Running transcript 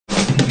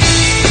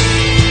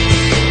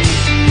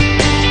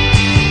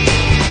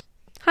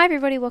Hi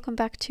everybody, welcome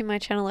back to my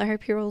channel. I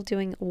hope you're all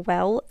doing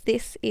well.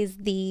 This is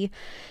the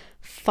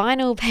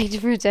final page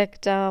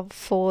protector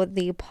for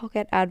the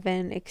Pocket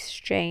Advent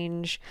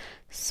Exchange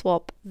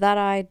swap that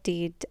I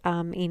did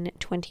in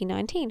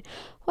 2019.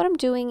 What I'm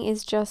doing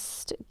is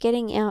just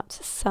getting out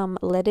some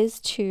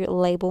letters to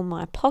label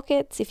my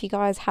pockets. If you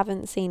guys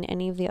haven't seen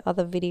any of the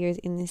other videos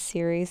in this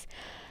series,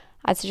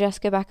 I'd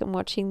suggest go back and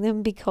watching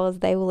them because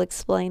they will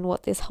explain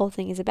what this whole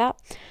thing is about.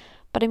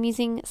 But I'm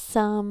using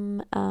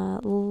some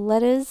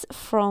letters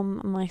from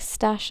my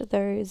stash.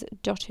 Those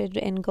dotted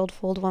and gold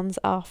foiled ones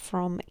are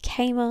from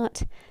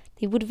Kmart.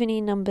 The wood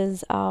veneer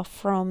numbers are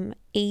from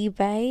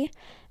eBay,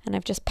 and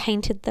I've just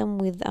painted them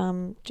with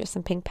just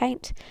some pink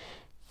paint.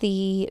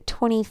 The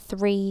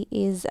 23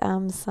 is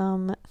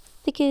some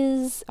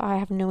thickers. I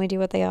have no idea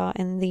what they are,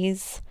 and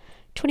these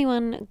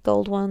 21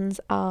 gold ones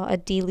are a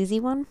Dear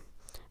Lizzie one.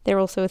 They're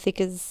also a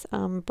thickers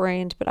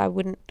brand, but I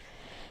wouldn't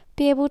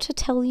be able to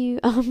tell you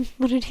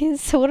what it is.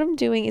 So what I'm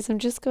doing is I'm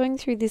just going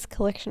through this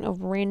collection of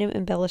random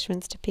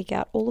embellishments to pick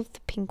out all of the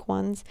pink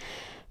ones,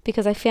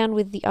 because I found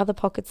with the other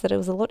pockets that it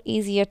was a lot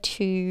easier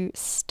to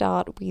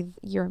start with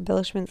your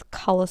embellishments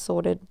color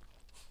sorted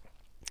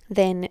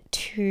than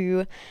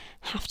to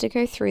have to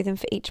go through them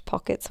for each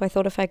pocket. So I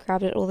thought if I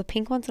grabbed it, all the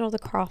pink ones and all the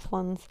craft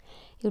ones,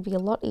 it would be a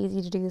lot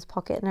easier to do this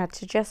pocket, and I'd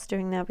suggest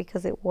doing that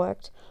because it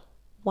worked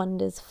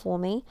wonders for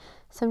me.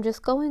 So I'm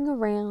just going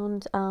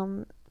around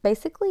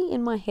basically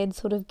in my head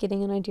sort of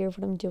getting an idea of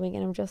what I'm doing,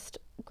 and I'm just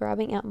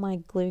grabbing out my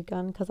glue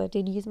gun because I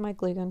did use my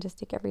glue gun to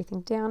stick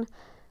everything down. It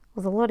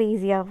was a lot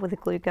easier with a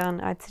glue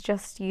gun. I'd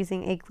suggest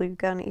using a glue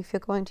gun if you're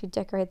going to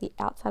decorate the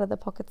outside of the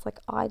pockets like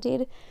I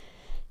did.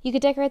 You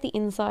could decorate the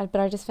inside, but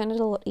I just found it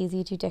a lot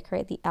easier to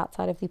decorate the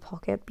outside of the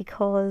pocket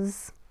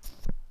because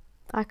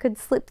I could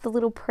slip the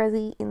little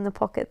prezzy in the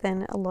pocket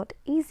then a lot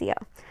easier.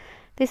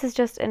 This is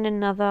just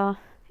another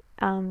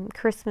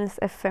Christmas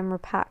ephemera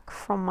pack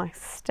from my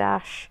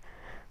stash.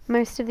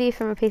 Most of the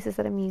ephemera pieces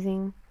that I'm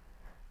using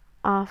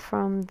are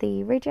from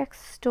the Rejects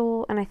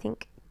store, and I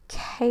think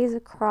Kaiser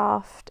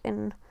Craft,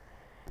 and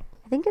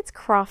I think it's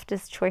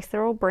Crafter's Choice.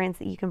 They're all brands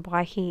that you can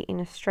buy here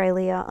in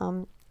Australia.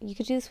 You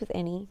could do this with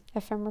any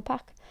ephemera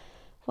pack.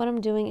 What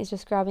I'm doing is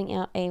just grabbing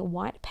out a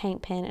white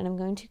paint pen, and I'm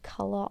going to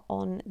colour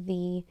on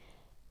the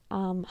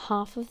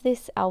half of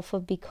this alpha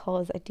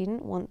because I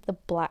didn't want the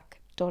black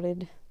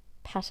dotted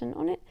pattern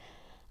on it.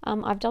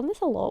 I've done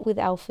this a lot with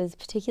alphas,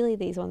 particularly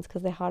these ones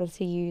because they're harder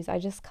to use. I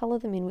just colour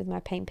them in with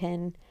my paint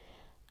pen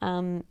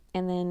and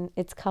then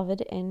it's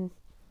covered, and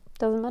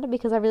doesn't matter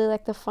because I really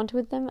like the font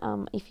with them.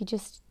 If you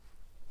just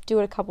do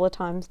it a couple of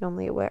times,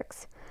 normally it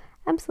works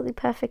absolutely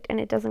perfect and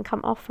it doesn't come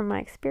off from my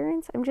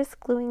experience. I'm just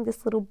gluing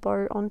this little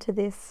bow onto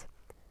this.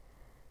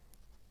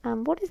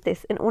 What is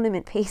this? An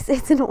ornament piece.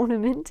 It's an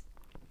ornament.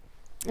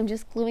 I'm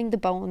just gluing the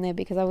bow on there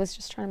because I was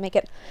just trying to make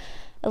it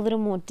a little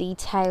more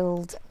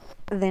detailed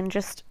than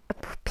just a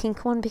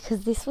pink one,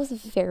 because this was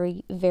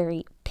very,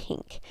 very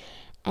pink,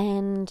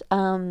 and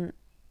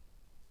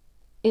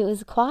it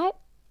was quite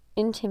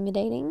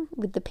intimidating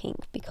with the pink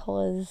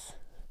because,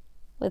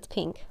 well, it's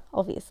pink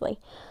obviously,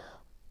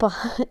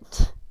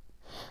 but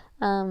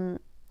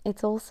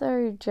it's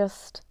also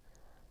just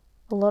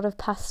a lot of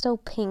pastel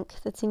pink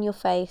that's in your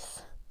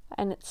face,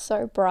 and it's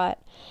so bright,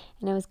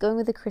 and I was going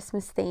with the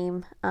Christmas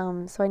theme,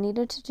 so I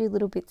needed to do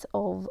little bits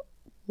of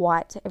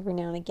white every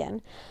now and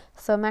again.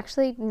 So I'm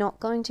actually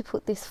not going to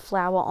put this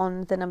flower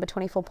on the number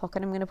 24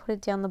 pocket. I'm going to put it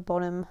down the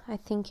bottom. I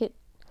think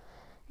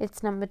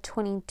it's number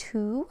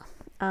 22.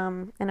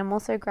 And I'm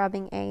also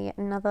grabbing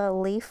another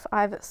leaf.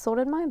 I've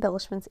sorted my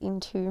embellishments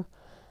into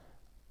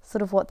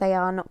sort of what they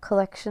are, not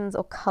collections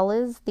or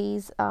colors.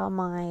 These are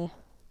my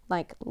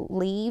like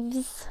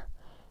leaves.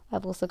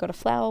 I've also got a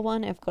flower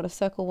one. I've got a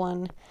circle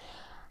one.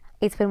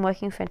 It's been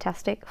working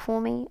fantastic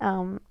for me.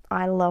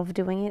 I love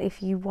doing it.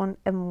 If you want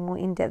a more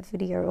in-depth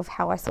video of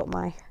how I sort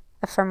my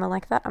ephemera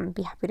like that, I'm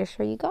be happy to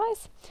show you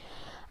guys.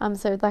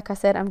 So like I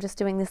said, I'm just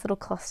doing this little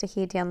cluster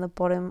here down the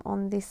bottom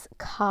on this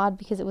card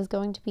because it was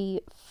going to be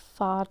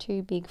far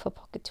too big for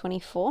pocket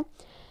 24.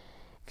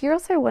 If you're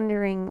also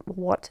wondering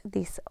what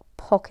this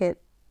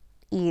pocket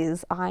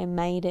is, I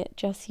made it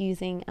just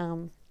using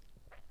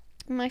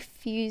my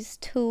fuse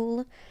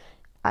tool.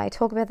 I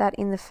talk about that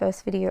in the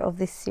first video of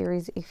this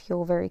series if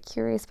you're very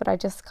curious, but I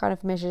just kind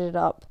of measured it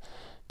up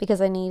because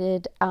I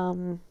needed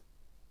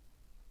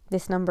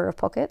this number of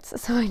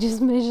pockets, so I just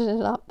measured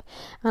it up,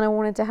 and I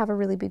wanted to have a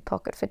really big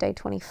pocket for day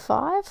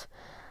 25.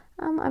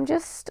 I'm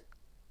just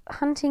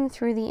hunting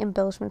through the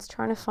embellishments,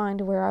 trying to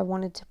find where I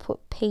wanted to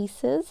put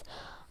pieces.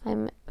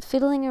 I'm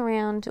fiddling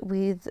around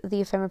with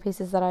the ephemera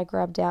pieces that I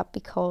grabbed out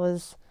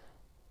because,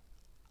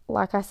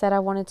 like I said, I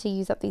wanted to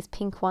use up these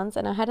pink ones,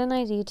 and I had an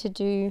idea to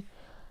do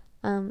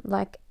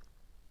like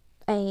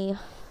a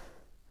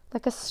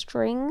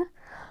string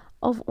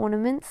of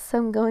ornaments. So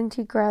I'm going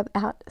to grab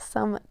out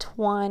some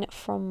twine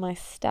from my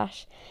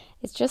stash.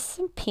 It's just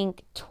some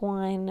pink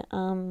twine.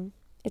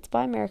 It's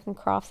by American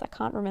Crafts. I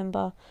can't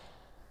remember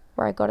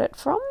where I got it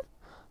from,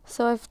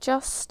 So I've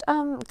just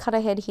cut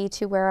ahead here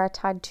to where I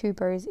tied 2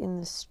 bows in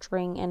the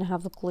string and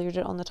have glued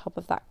it on the top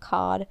of that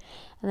card.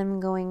 And then I'm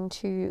going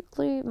to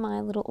glue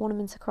my little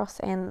ornaments across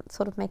and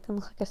sort of make them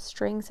look like a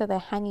string so they're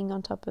hanging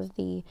on top of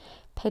the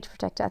page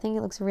protector. I think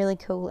it looks really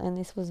cool, and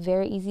this was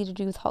very easy to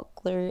do with hot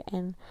glue,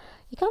 and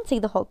you can't see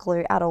the hot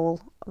glue at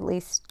all. At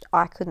least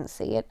I couldn't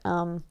see it.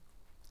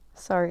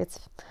 So it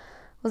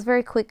was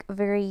very quick,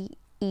 very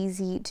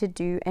easy to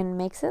do, and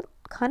makes it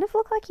kind of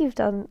look like you've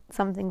done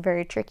something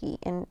very tricky.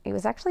 And it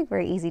was actually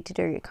very easy to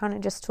do. It kind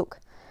of just took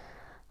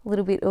a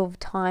little bit of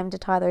time to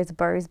tie those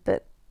bows,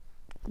 but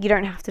you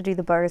don't have to do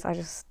the bows. I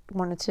just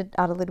wanted to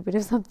add a little bit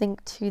of something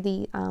to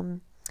the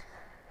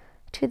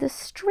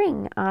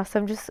string. So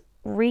I'm just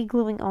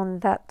re-gluing on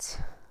that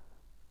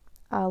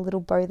little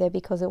bow there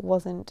because it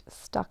wasn't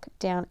stuck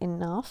down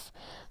enough.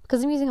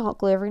 Because I'm using hot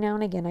glue every now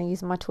and again, I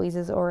use my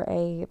tweezers or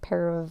a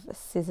pair of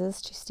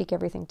scissors to stick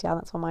everything down.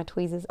 That's why my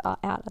tweezers are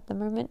out at the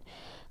moment.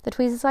 The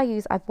tweezers I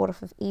use, I bought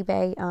off of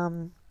eBay.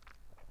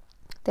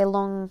 They're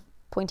long,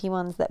 pointy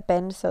ones that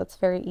bend, so it's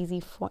very easy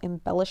for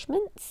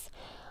embellishments.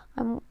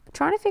 I'm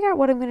trying to figure out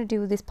what I'm going to do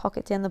with this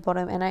pocket down the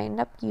bottom, and I end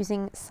up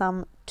using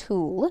some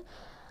tulle.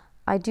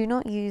 I do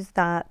not use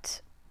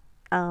that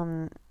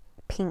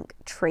pink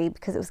tree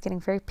because it was getting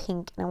very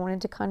pink, and I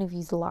wanted to kind of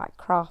use light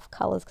craft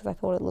colors because I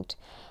thought it looked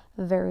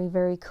very,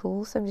 very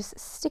cool. So I'm just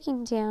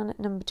sticking down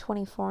number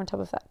 24 on top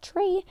of that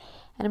tree,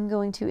 and I'm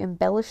going to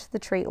embellish the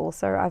tree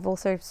also. I've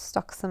also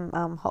stuck some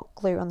hot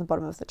glue on the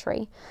bottom of the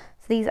tree.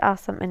 So these are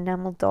some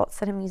enamel dots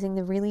that I'm using,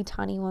 the really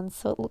tiny ones,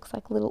 so it looks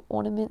like little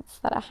ornaments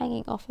that are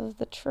hanging off of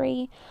the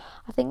tree.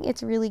 I think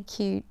it's really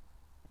cute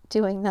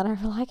doing that. I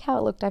like how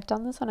it looked. I've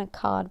done this on a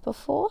card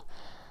before,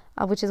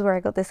 which is where I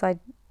got this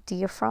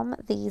idea from.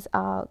 These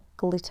are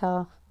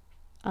glitter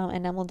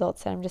enamel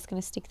dots, and I'm just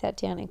going to stick that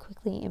down and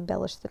quickly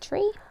embellish the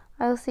tree.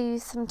 I also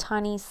used some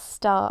tiny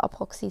star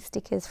epoxy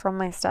stickers from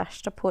my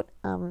stash to put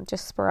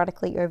just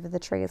sporadically over the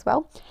tree as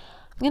well.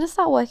 I'm going to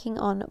start working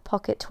on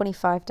pocket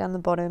 25 down the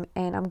bottom,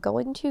 and I'm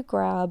going to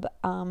grab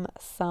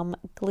some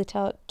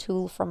glitter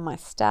tulle from my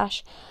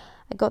stash.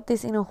 I got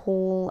this in a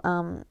haul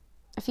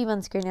a few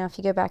months ago now. If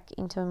you go back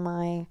into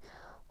my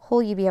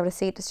haul, you'll be able to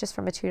see it. It's just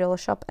from a $2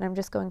 shop, and I'm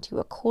just going to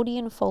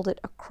accordion fold it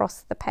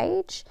across the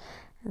page.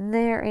 And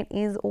there it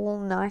is, all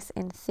nice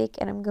and thick,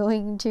 and I'm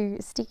going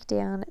to stick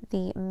down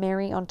the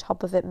Mary on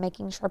top of it,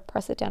 making sure I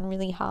press it down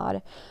really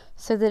hard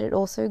so that it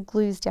also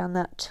glues down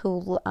that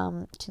tulle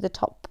to the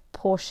top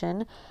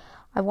portion.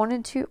 I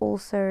wanted to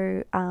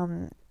also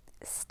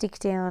stick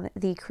down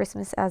the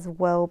Christmas as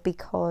well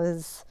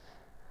because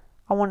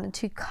I wanted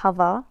to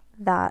cover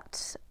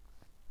that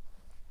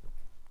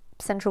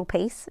central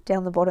piece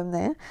down the bottom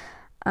there.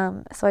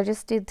 So I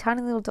just did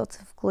tiny little dots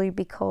of glue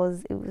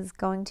because it was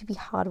going to be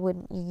hard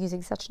when you're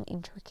using such an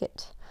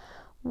intricate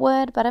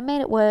word, but I made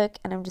it work,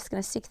 and I'm just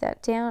going to stick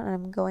that down, and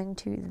I'm going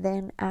to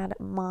then add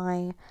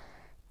my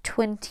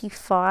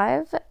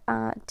 25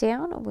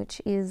 down,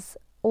 which is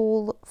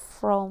all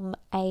from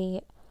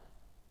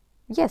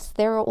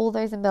there are all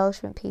those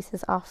embellishment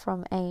pieces are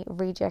from a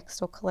reject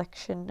store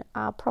collection,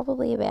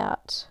 probably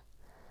about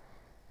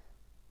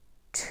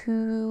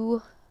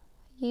 2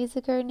 years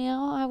ago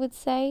now, I would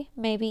say,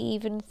 maybe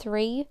even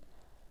 3,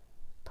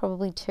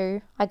 probably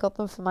 2. I got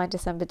them for my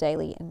December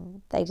daily,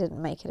 and they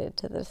didn't make it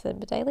into the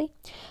December daily.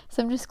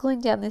 So I'm just gluing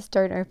down this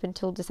don't open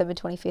till December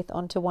 25th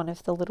onto one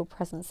of the little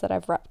presents that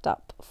I've wrapped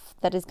up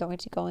that is going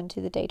to go into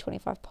the day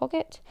 25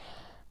 pocket.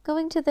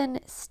 Going to then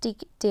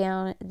stick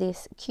down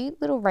this cute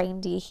little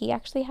reindeer. He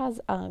actually has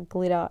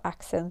glitter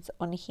accents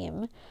on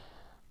him.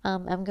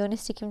 I'm going to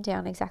stick him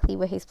down exactly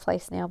where he's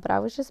placed now, but I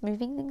was just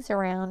moving things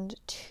around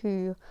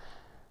to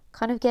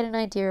kind of get an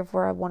idea of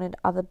where I wanted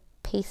other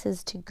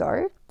pieces to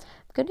go.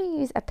 I'm going to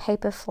use a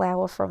paper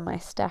flower from my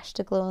stash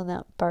to glue on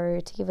that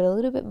bow to give it a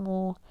little bit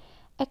more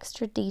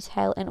extra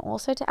detail, and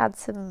also to add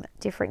some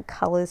different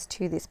colors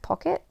to this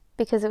pocket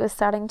because it was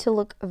starting to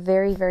look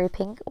very, very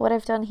pink. What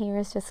I've done here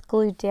is just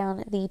glued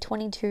down the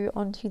 22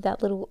 onto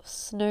that little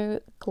snow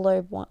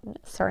globe one.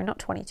 Sorry, not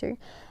 22,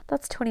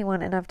 that's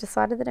 21, and I've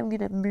decided that I'm going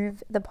to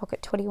move the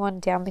pocket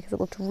 21 down because it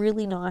looked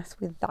really nice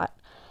with that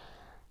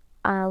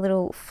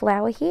little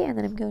flower here. And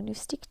then I'm going to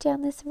stick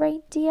down this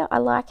reindeer. I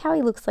like how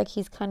he looks like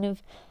he's kind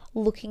of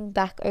looking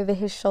back over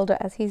his shoulder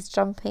as he's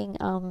jumping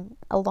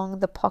along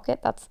the pocket.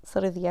 That's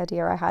sort of the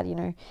idea I had, you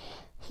know.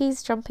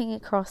 He's jumping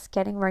across,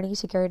 getting ready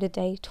to go to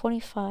day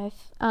 25.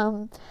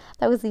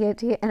 That was the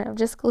idea, and I'm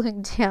just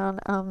gluing down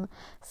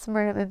some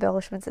random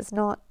embellishments. It's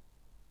not,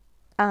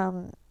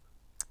 you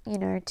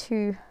know,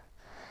 too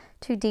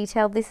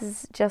detailed. This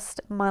is just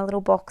my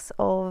little box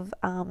of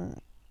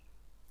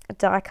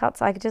die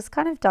cuts. I just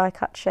kind of die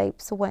cut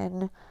shapes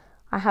when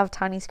I have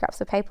tiny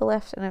scraps of paper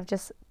left, and I've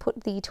just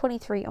put the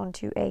 23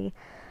 onto a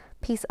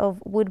piece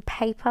of wood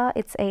paper.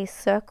 It's a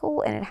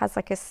circle, and it has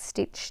like a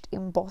stitched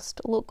embossed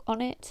look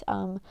on it.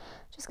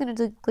 Just going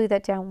to glue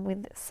that down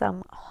with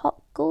some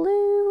hot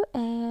glue.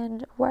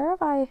 And where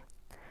have I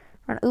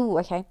run? Ooh,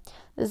 okay,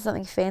 this is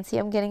something fancy.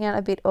 I'm getting out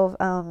a bit of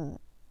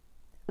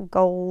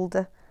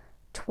gold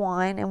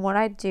twine, and what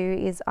I do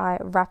is I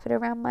wrap it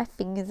around my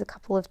fingers a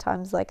couple of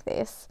times like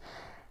this,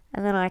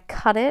 and then I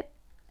cut it.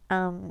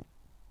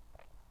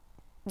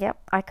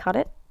 Yep, I cut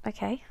it.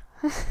 Okay.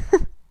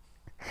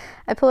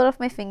 I pull it off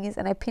my fingers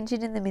and I pinch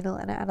it in the middle,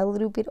 and I add a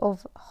little bit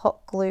of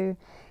hot glue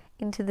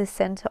into the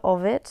center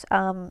of it.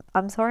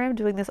 I'm sorry I'm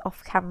doing this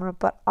off camera,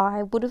 but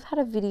I would have had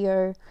a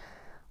video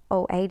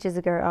ages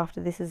ago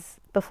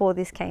before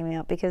this came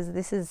out, because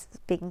this is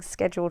being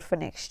scheduled for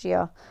next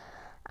year,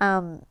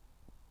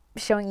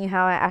 showing you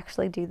how I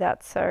actually do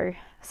that. So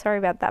sorry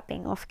about that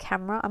being off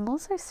camera. I'm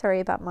also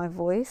sorry about my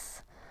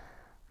voice.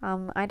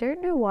 I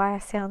don't know why I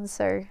sound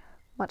so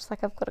much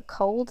like I've got a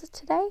cold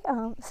today,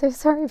 so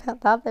sorry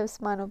about that. This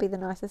might not be the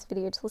nicest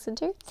video to listen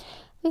to.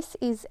 This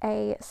is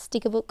a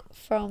sticker book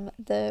from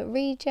the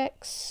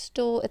Reject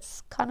store.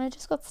 It's kind of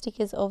just got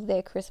stickers of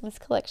their Christmas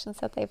collections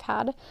that they've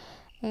had,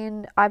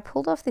 and I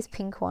pulled off this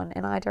pink one,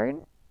 and I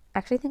don't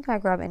actually think I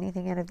grabbed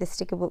anything out of this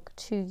sticker book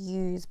to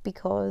use,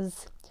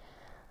 because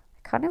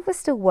I kind of was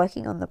still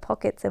working on the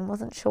pockets and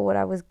wasn't sure what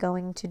I was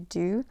going to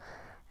do.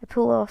 I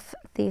pull off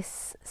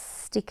this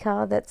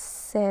sticker that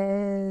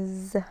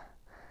says,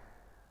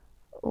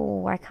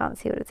 oh, I can't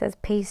see what it says,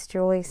 peace,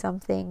 joy,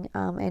 something,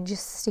 and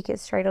just stick it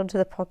straight onto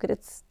the pocket.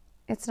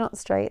 It's not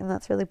straight, and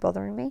that's really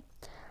bothering me.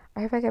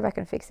 I hope I go back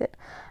and fix it.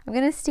 I'm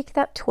going to stick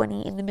that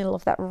 20 in the middle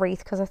of that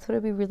wreath, because I thought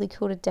it'd be really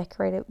cool to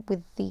decorate it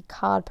with the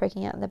card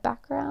poking out in the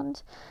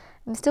background.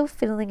 I'm still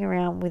fiddling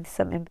around with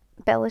some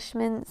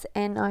embellishments,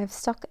 and I've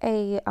stuck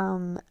a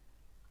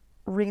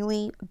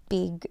really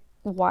big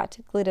white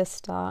glitter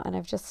star, and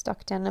I've just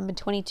stuck down number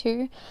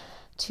 22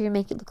 to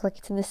make it look like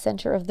it's in the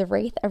center of the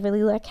wreath. I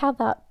really like how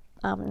that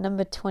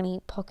number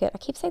 20 pocket, I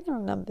keep saying the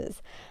wrong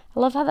numbers, I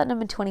love how that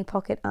number 20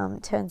 pocket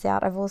turns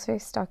out. I've also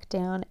stuck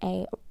down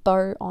a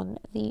bow on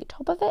the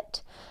top of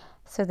it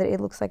so that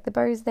it looks like the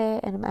bow's there,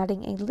 and I'm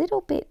adding a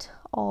little bit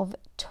of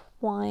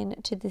twine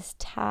to this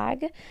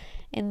tag,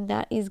 and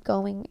that is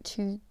going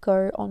to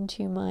go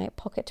onto my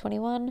pocket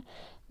 21.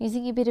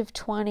 Using a bit of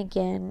twine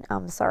again,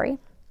 I'm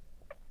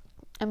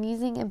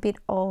using a bit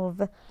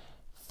of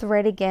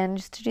thread again,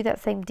 just to do that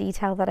same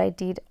detail that I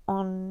did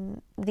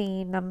on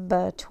the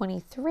number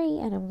 23,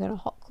 and I'm going to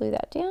hot glue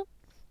that down.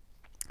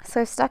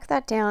 So I've stuck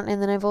that down,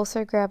 and then I've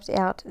also grabbed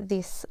out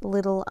this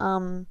little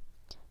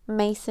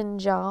mason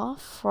jar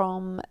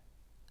from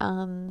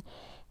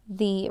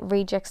the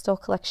Reject store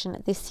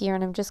collection this year,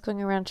 and I'm just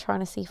going around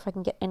trying to see if I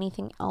can get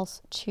anything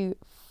else to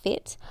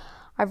fit.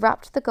 I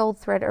wrapped the gold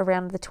thread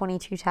around the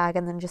 22 tag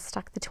and then just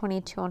stuck the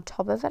 22 on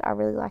top of it. I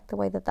really like the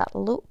way that that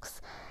looks.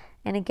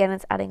 And again,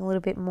 it's adding a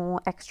little bit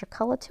more extra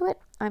color to it.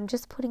 I'm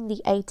just putting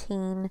the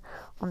 18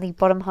 on the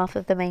bottom half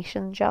of the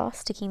mason jar,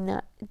 sticking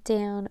that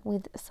down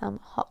with some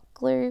hot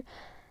glue.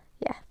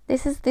 Yeah,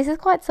 this is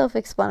quite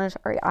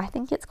self-explanatory. I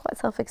think it's quite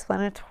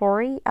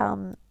self-explanatory,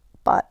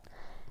 but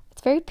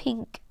it's very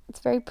pink. It's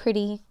very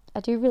pretty. I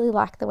do really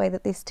like the way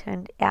that this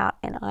turned out,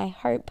 and I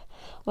hope,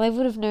 well, I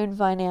would have known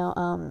by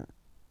now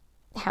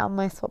how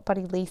my swap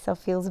buddy Lisa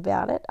feels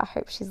about it. I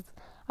hope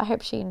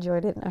she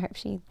enjoyed it, and I hope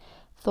she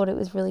thought it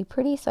was really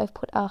pretty. So I've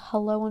put a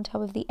hello on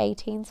top of the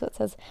 18, so it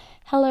says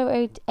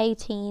hello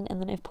 18,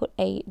 and then I've put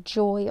a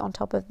joy on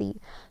top of the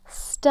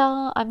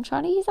star. I'm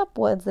trying to use up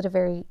words that are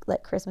very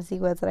like Christmassy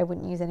words that I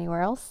wouldn't use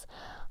anywhere else.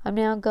 I'm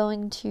now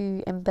going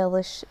to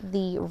embellish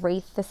the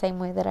wreath the same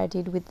way that I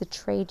did with the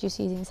tree, just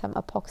using some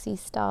epoxy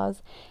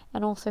stars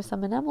and also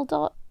some enamel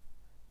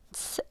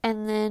dots.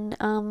 And then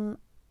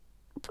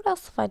what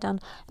else have I done?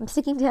 I'm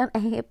sticking down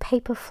a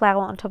paper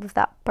flower on top of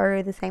that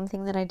bow, the same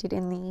thing that I did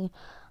in the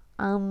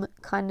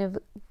kind of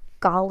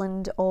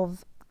garland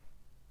of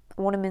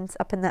ornaments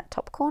up in that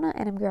top corner,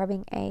 and I'm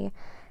grabbing a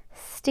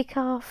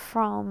sticker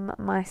from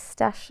my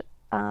stash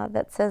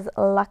that says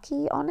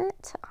lucky on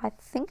it. I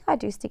think I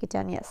do stick it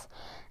down, yes.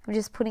 I'm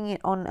just putting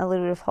it on a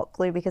little bit of hot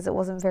glue because it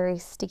wasn't very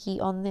sticky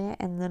on there.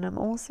 And then I'm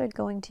also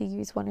going to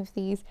use one of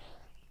these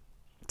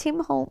Tim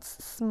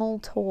Holtz Small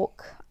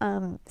Talk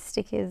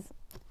stickers.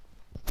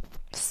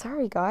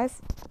 Sorry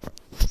guys,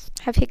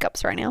 I have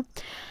hiccups right now.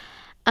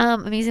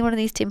 I'm using one of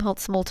these Tim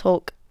Holtz Small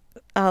Talk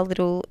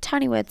little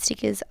tiny word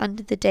stickers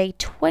under the day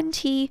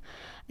 20.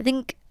 I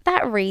think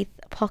that wreath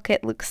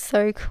pocket looks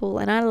so cool,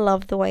 and I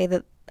love the way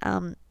that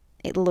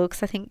it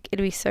looks. I think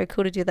it'd be so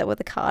cool to do that with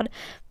a card.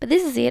 But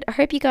this is it. I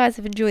hope you guys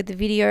have enjoyed the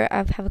video. I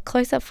have a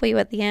close-up for you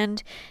at the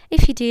end.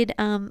 If you did,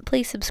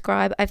 please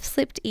subscribe. I've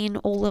slipped in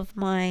all of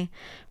my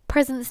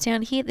presents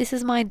down here. This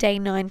is my day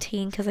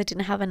 19 because I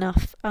didn't have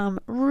enough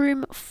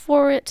room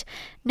for it.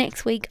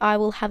 Next week I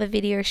will have a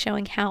video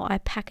showing how I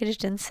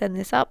packaged and send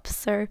this up.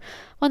 So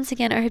once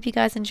again, I hope you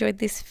guys enjoyed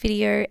this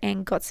video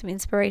and got some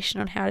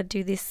inspiration on how to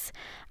do this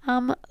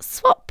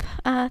swap.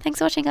 Thanks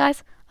for watching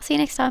guys. I'll see you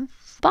next time.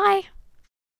 Bye.